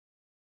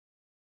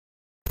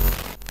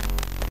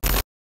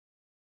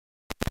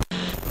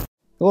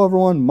Hello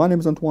everyone, my name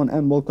is Antoine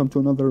and welcome to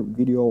another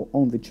video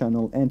on the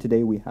channel. And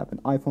today we have an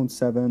iPhone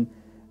 7.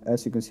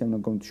 As you can see, I'm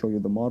not going to show you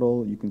the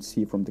model. You can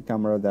see from the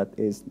camera that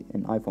is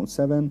an iPhone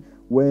 7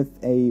 with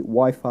a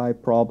Wi-Fi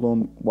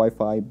problem,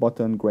 Wi-Fi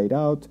button grayed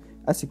out.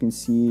 As you can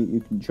see, you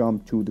can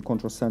jump to the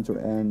control center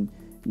and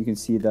you can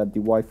see that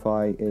the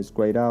Wi-Fi is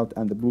grayed out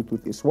and the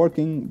Bluetooth is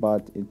working,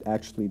 but it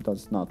actually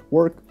does not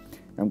work.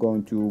 I'm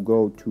going to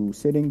go to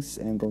settings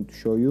and going to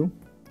show you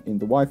in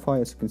the Wi-Fi.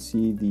 As you can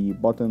see, the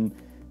button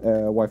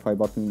Wi-Fi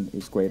button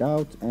is grayed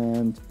out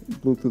and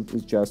Bluetooth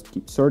is just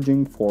keep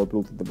surging for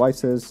Bluetooth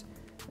devices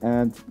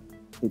and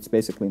it's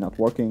basically not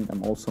working.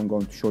 I'm also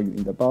going to show you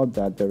in the about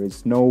that there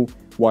is no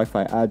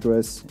Wi-Fi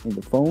address in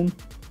the phone.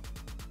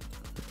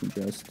 Let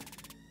me just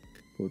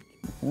put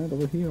my hand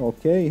over here.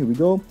 Okay, here we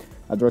go.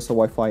 Address of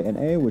Wi-Fi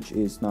NA, which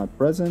is not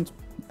present.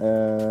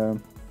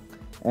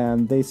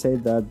 And they say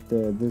that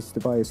this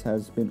device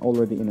has been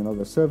already in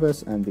another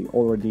service and they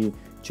already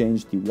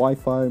changed the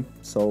Wi-Fi.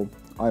 So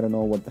I don't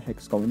know what the heck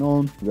is going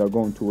on. We are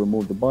going to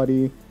remove the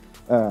body.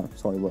 We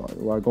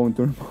are going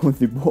to remove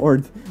the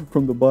board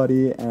from the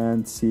body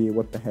and see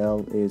what the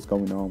hell is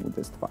going on with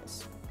this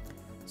device.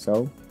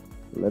 So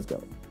let's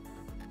go.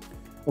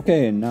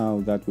 Okay, and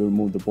now that we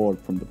remove the board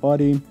from the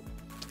body,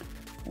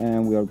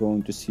 and we are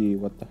going to see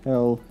what the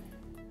hell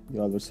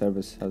the other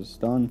service has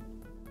done.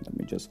 Let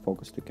me just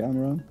focus the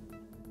camera.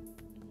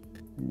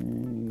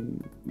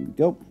 And here we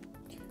go.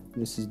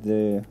 This is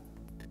the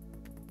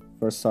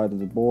first side of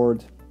the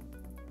board.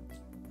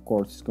 Of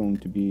course, it's going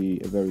to be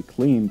very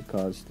clean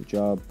because the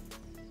job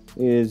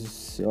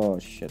is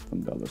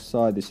from the other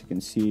side. As you can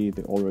see,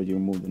 they already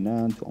removed the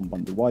NAND to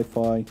unbond the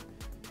Wi-Fi.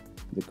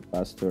 The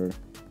capacitor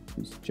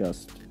is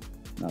just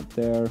not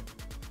there.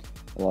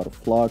 A lot of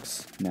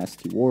flux,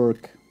 nasty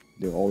work.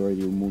 They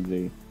already removed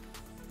the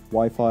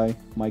Wi-Fi.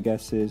 My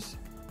guess is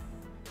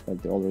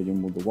that they already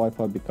removed the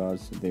Wi-Fi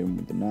because they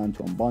removed the NAND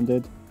to unbond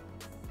it,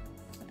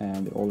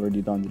 and they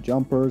already done the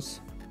jumpers.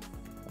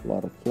 A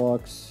lot of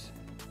flux.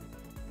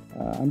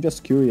 I'm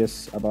just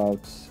curious about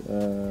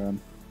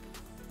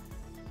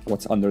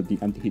what's under the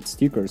anti-heat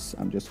stickers.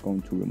 I'm just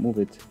going to remove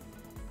it,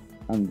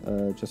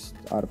 and just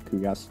out of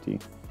curiosity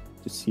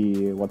to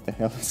see what the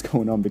hell is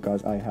going on,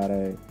 because I had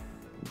a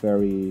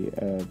very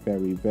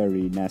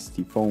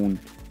nasty phone.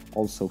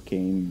 Also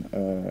came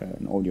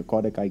an audio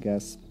codec, I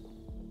guess,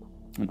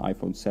 an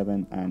iPhone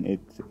 7, and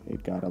it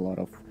got a lot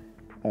of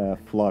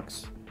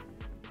flux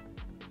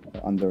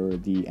under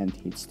the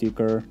anti-heat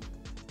sticker.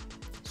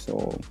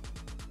 So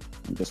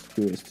I'm just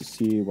curious to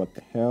see what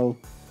the hell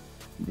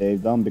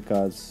they've done,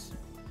 because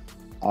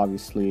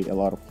obviously a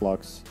lot of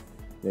flux.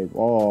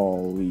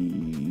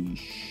 Holy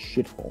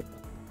shithole.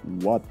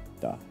 What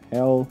the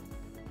hell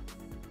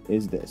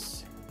is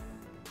this?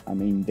 I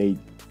mean, they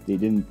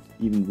didn't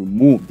even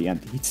remove the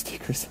anti-heat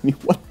stickers. I mean,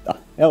 what the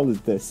hell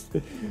is this?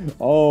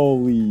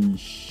 Holy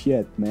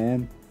shit,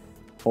 man.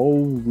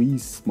 Holy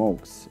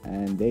smokes.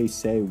 And they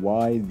say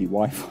why the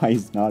Wi-Fi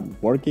is not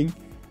working.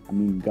 I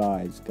mean,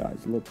 guys,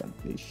 look at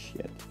this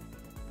shit.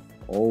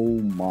 Oh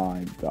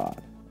my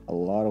god. A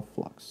lot of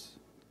flux.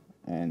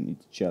 And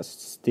it's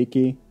just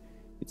sticky.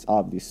 It's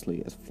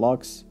obviously a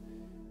flux.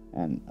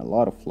 And a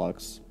lot of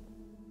flux.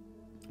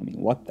 I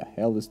mean, what the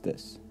hell is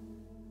this?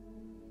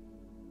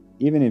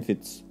 Even if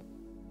it's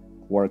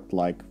worked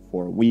like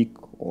for a week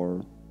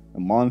or a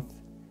month,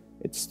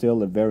 it's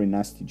still a very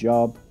nasty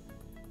job.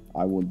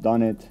 I would have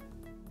done it.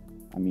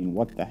 I mean,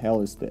 what the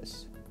hell is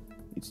this?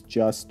 It's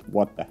just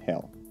what the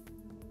hell.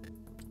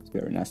 It's a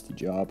very nasty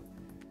job.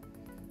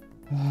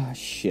 Ah,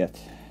 shit.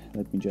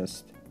 Let me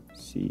just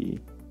see.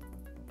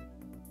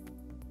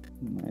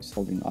 Nice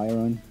soldering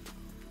iron.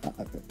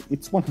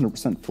 It's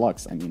 100%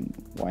 flux. I mean,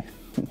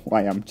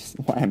 why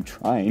I'm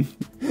trying.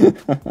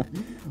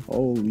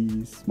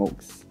 Holy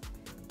smokes.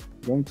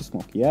 Going to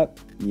smoke. Yep,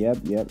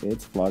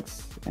 it's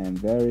flux, and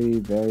very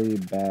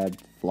bad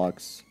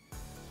flux.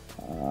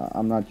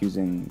 I'm not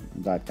using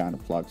that kind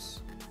of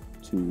flux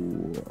to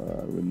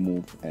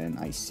remove an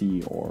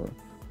IC or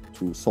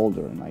to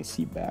solder an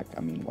IC back.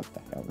 I mean, what the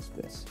hell is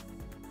this?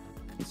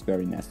 It's a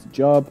very nasty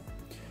job,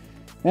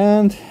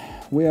 and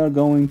we are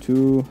going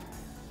to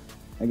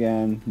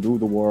again do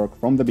the work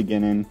from the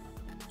beginning.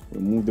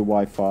 Remove the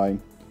Wi-Fi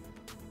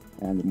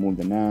and remove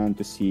the NAND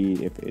to see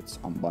if it's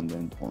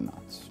unbundled or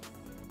not.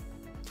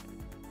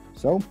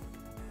 So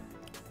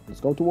let's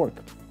go to work.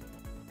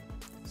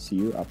 See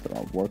you after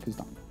our work is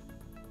done.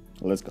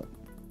 Let's go.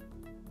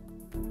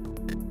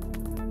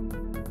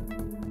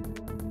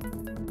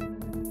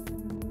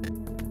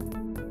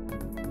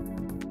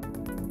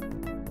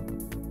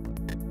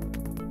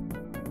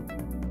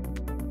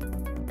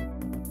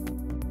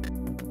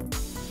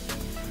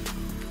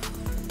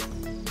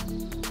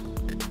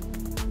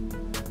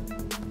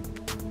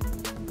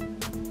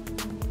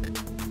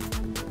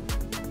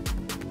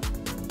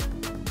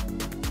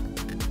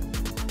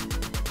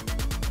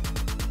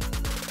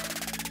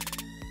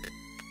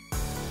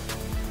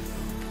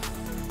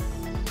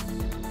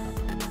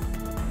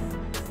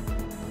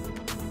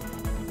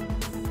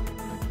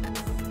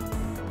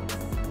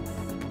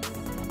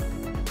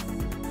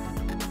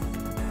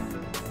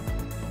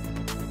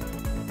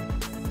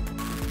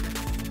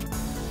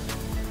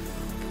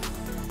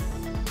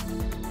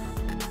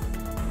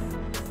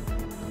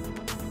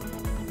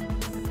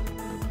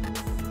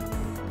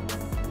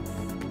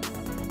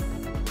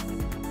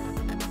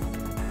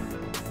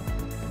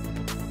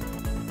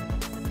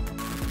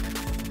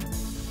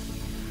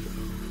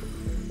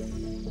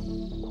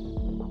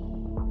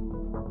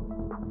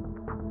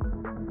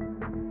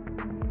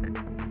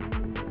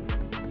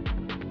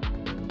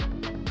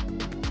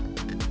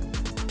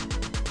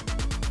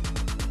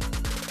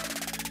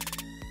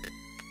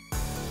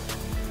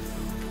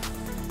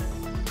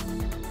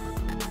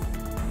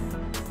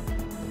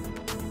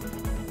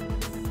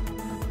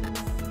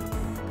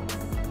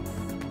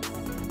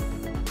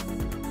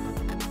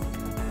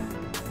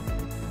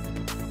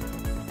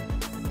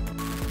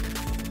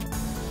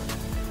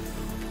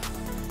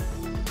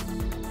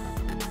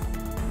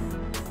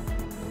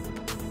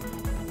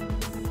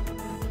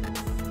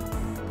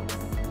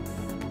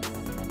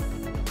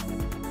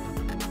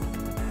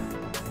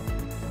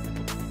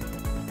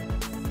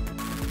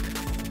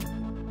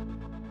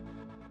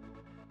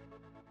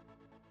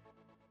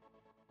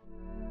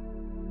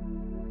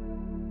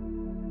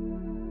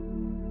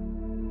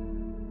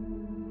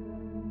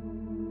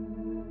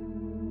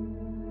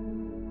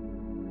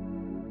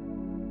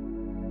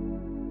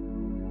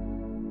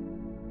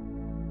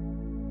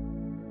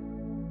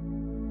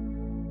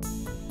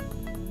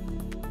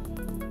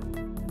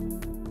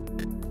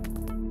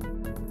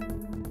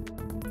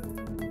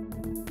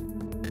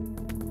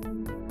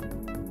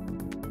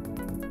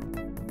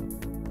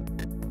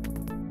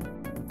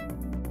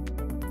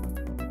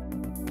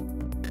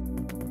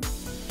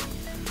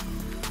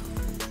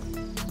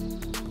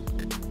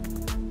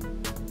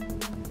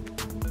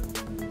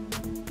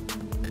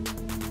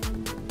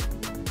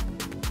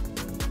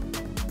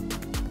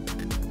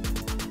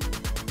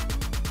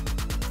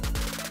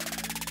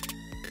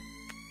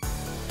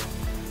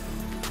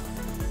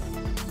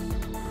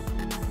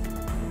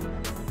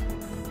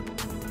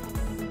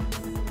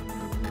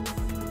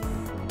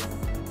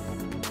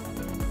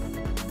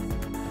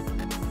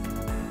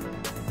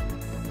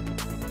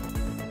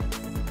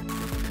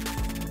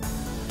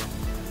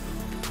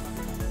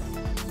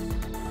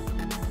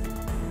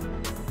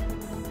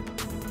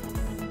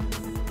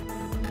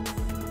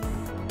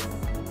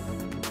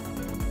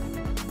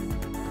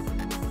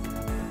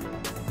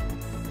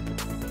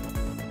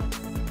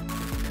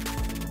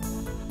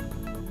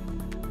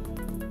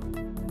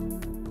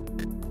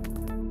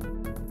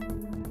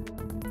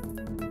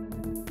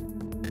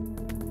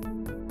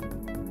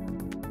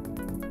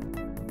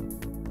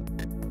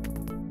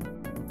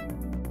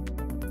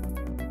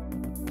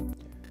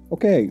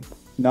 Okay,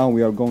 now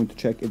we are going to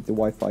check if the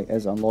Wi-Fi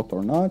is unlocked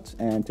or not,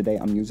 and today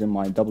I'm using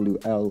my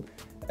WL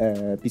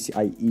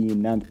PCIe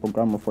NAND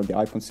programmer for the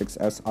iPhone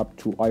 6s up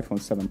to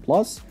iPhone 7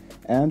 Plus,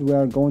 and we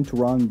are going to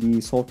run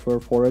the software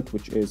for it,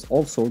 which is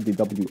also the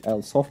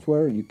WL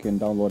software. You can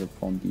download it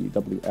from the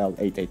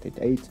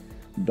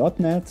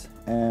WL8888.net,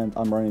 and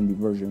I'm running the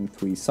version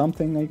 3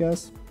 something, I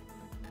guess.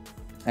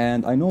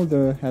 And I know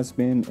there has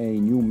been a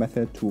new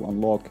method to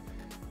unlock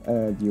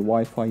the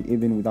Wi-Fi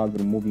even without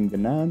removing the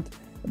NAND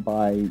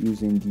by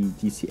using the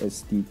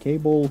DCSD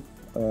cable,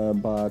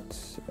 but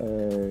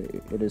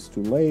it is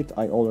too late.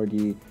 I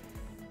already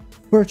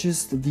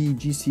purchased the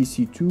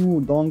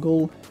GCC2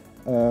 dongle,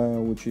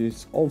 which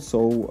is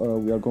also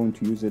we are going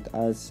to use it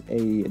as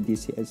a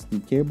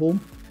DCSD cable,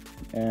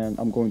 and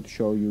I'm going to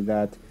show you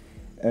that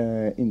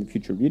in the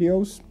future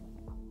videos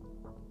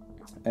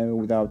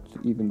without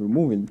even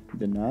removing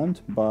the NAND.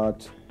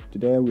 But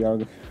today we are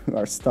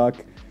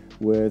stuck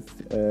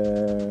with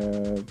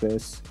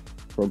this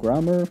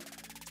programmer,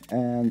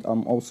 and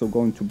I'm also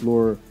going to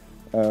blur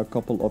a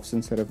couple of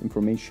sensitive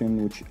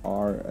information, which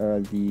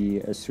are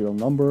the serial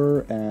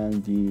number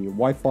and the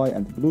Wi-Fi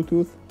and the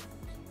Bluetooth,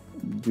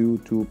 due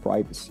to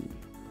privacy.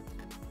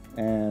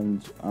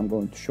 And I'm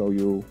going to show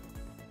you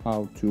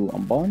how to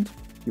unbond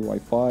the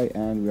Wi-Fi,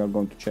 and we are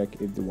going to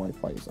check if the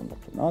Wi-Fi is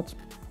unlocked or not.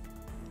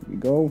 Here we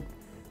go,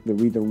 the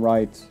read and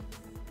write,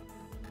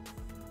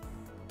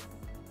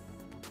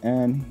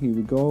 and here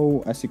we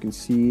go. As you can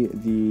see,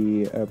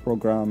 the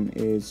program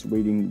is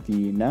reading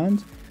the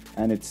NAND,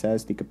 and it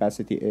says the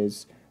capacity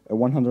is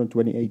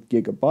 128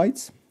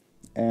 gigabytes,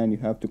 and you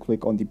have to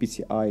click on the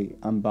PCI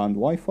unbound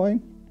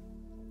Wi-Fi.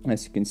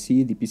 As you can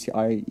see, the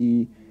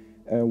PCIe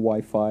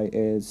Wi-Fi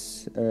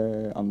is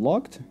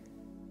unlocked.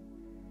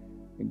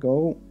 Here we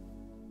go,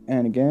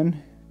 and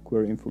again,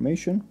 query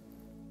information,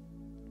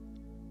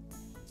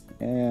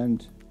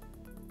 and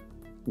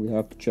we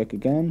have to check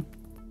again.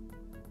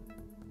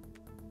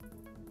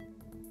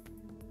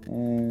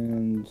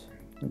 And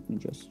let me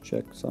just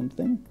check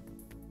something.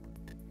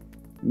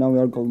 Now we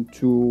are going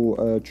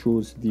to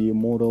choose the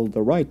model,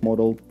 the right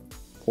model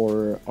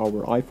for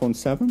our iPhone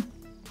 7,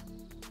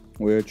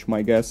 which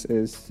my guess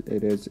is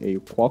it is a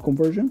Qualcomm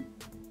version.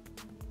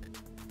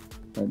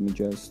 Let me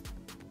just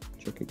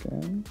check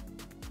again.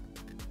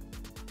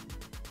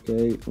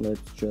 Okay,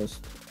 let's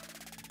just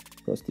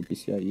press the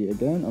PCIe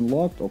again,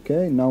 unlocked.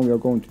 Okay, now we are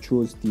going to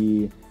choose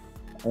the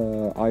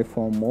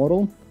iPhone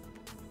model,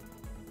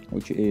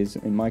 which is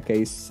in my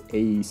case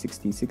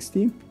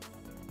A1660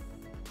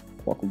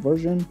 Qualcomm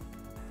version,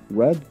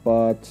 red,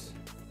 but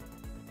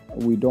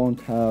we don't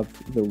have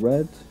the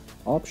red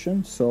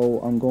option, so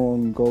I'm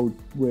going to go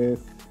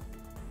with,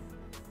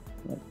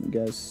 let me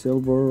guess,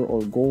 silver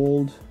or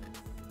gold.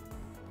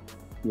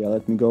 Yeah,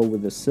 let me go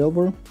with the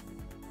silver.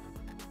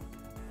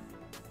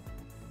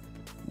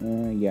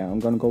 Yeah, I'm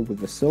gonna go with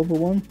the silver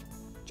one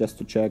just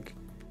to check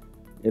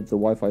if the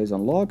Wi-Fi is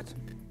unlocked.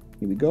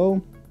 Here we go,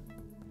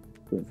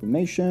 for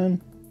information,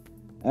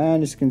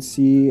 and as you can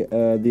see,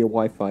 the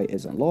Wi-Fi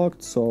is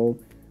unlocked, so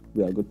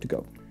we are good to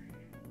go.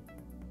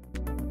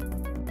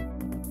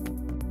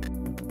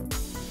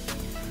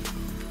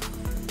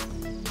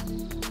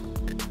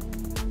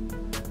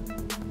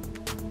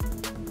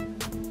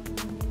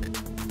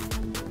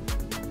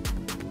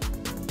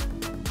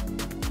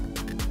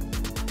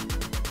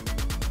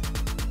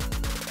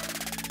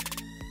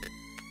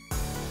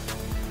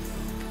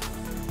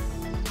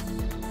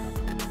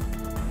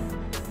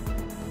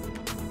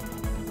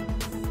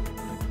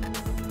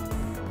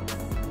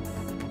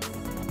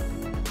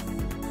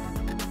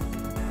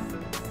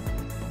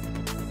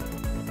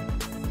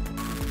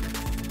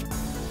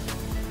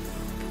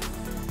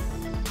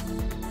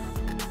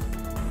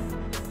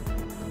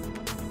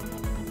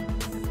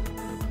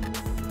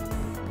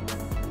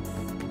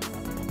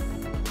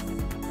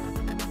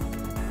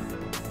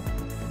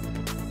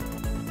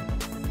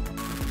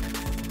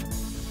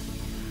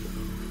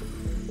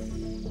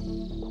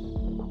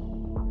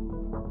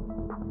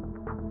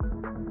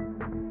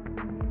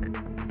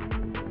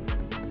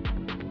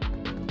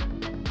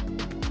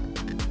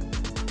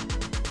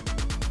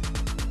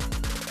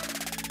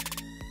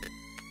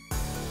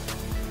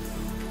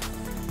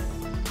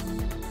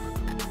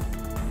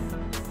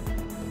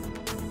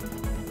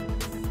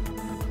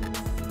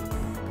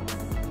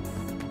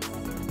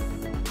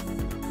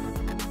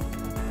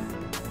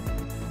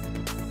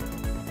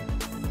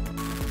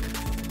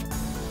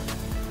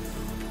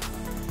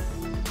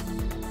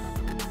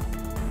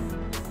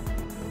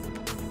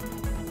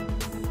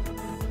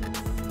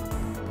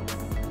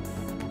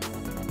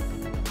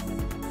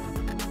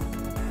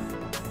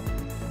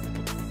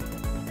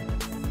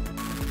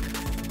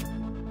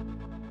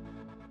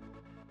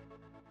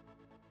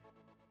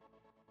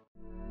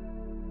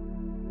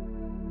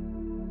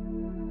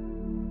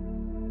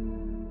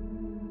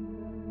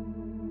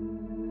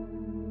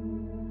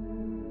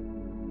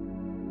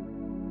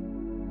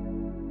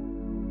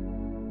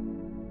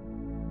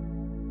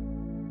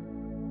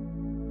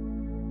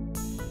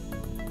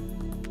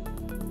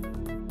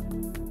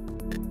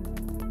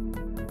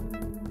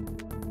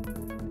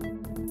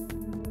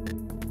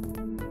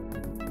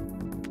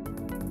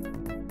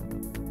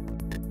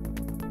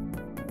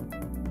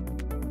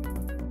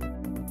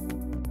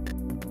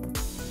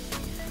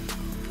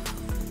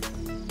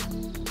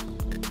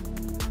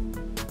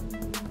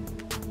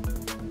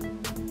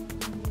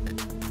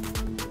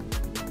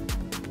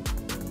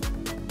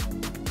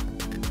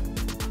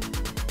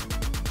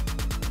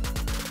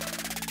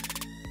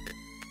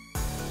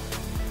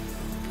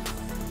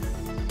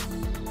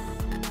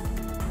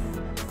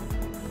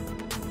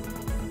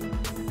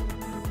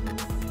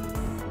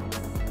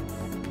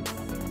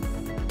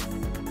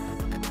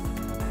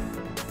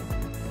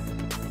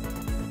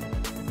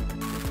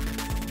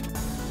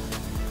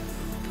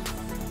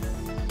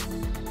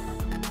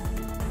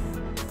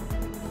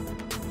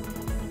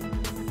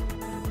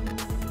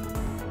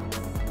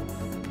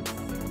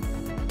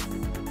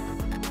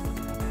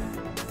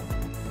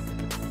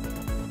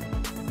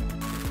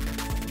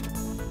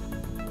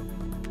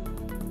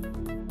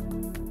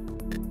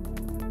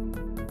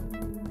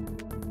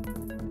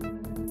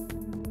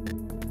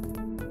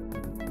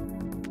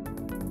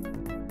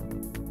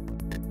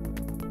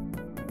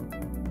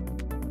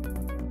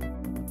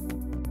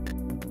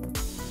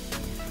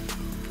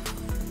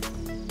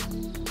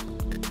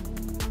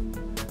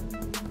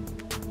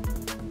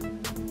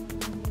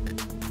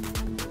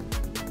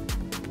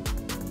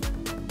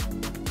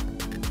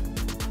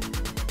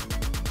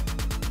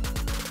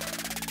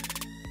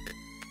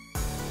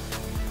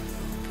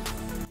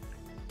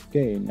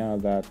 Okay, now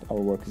that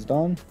our work is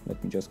done,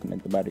 let me just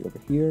connect the battery over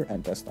here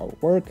and test our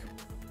work.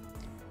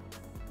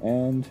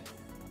 And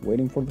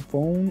waiting for the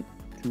phone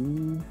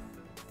to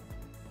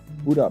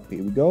boot up.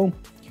 Here we go.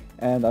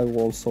 And I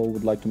also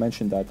would like to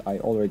mention that I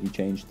already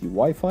changed the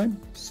Wi-Fi,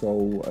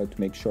 so to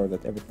make sure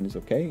that everything is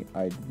okay,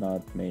 I did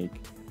not make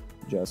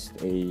just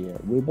a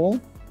wheel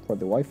for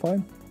the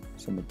Wi-Fi,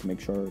 so to make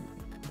sure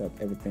that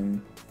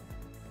everything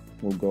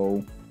will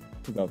go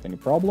without any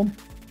problem.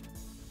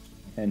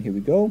 And here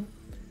we go,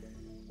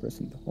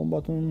 pressing the home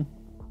button,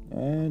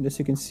 and as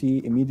you can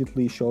see,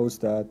 immediately shows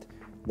that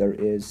there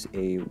is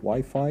a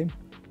Wi-Fi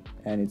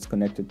and it's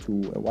connected to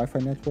a Wi-Fi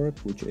network,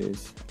 which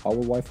is our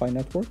Wi-Fi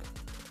network.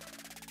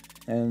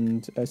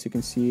 And as you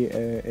can see,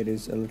 it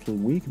is a little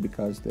weak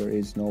because there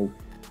is no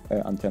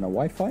antenna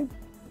Wi-Fi.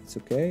 It's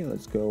okay.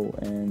 Let's go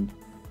and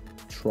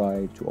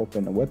try to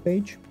open a web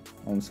page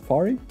on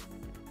Safari.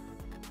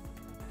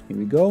 Here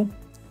we go.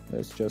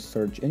 Let's just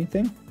search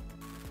anything.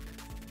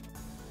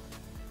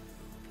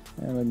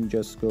 And let me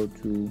just go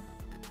to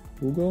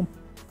Google.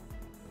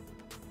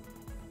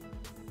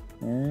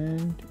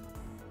 And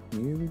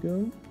here we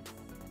go.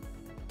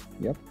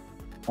 Yep.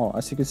 Oh,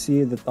 as you can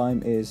see, the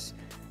time is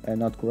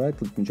not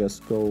correct. Let me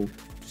just go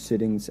to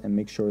settings and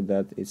make sure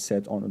that it's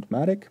set on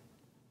automatic.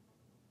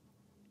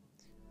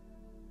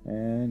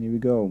 And here we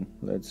go.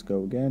 Let's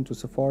go again to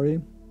Safari.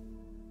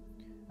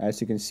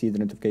 As you can see, the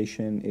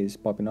notification is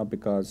popping up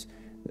because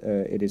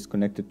it is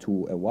connected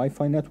to a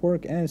Wi-Fi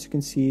network. And as you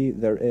can see,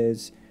 there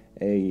is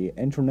a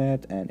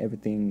internet and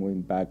everything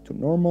went back to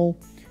normal.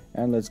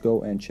 And let's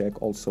go and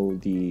check also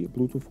the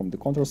Bluetooth from the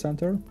control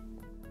center.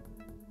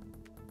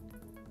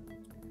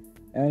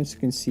 And as you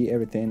can see,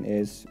 everything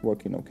is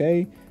working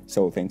okay.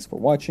 So thanks for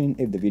watching.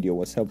 If the video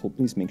was helpful,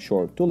 please make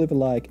sure to leave a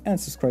like and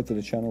subscribe to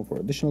the channel for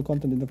additional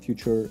content in the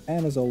future.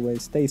 And as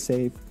always, stay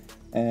safe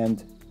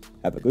and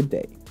have a good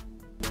day.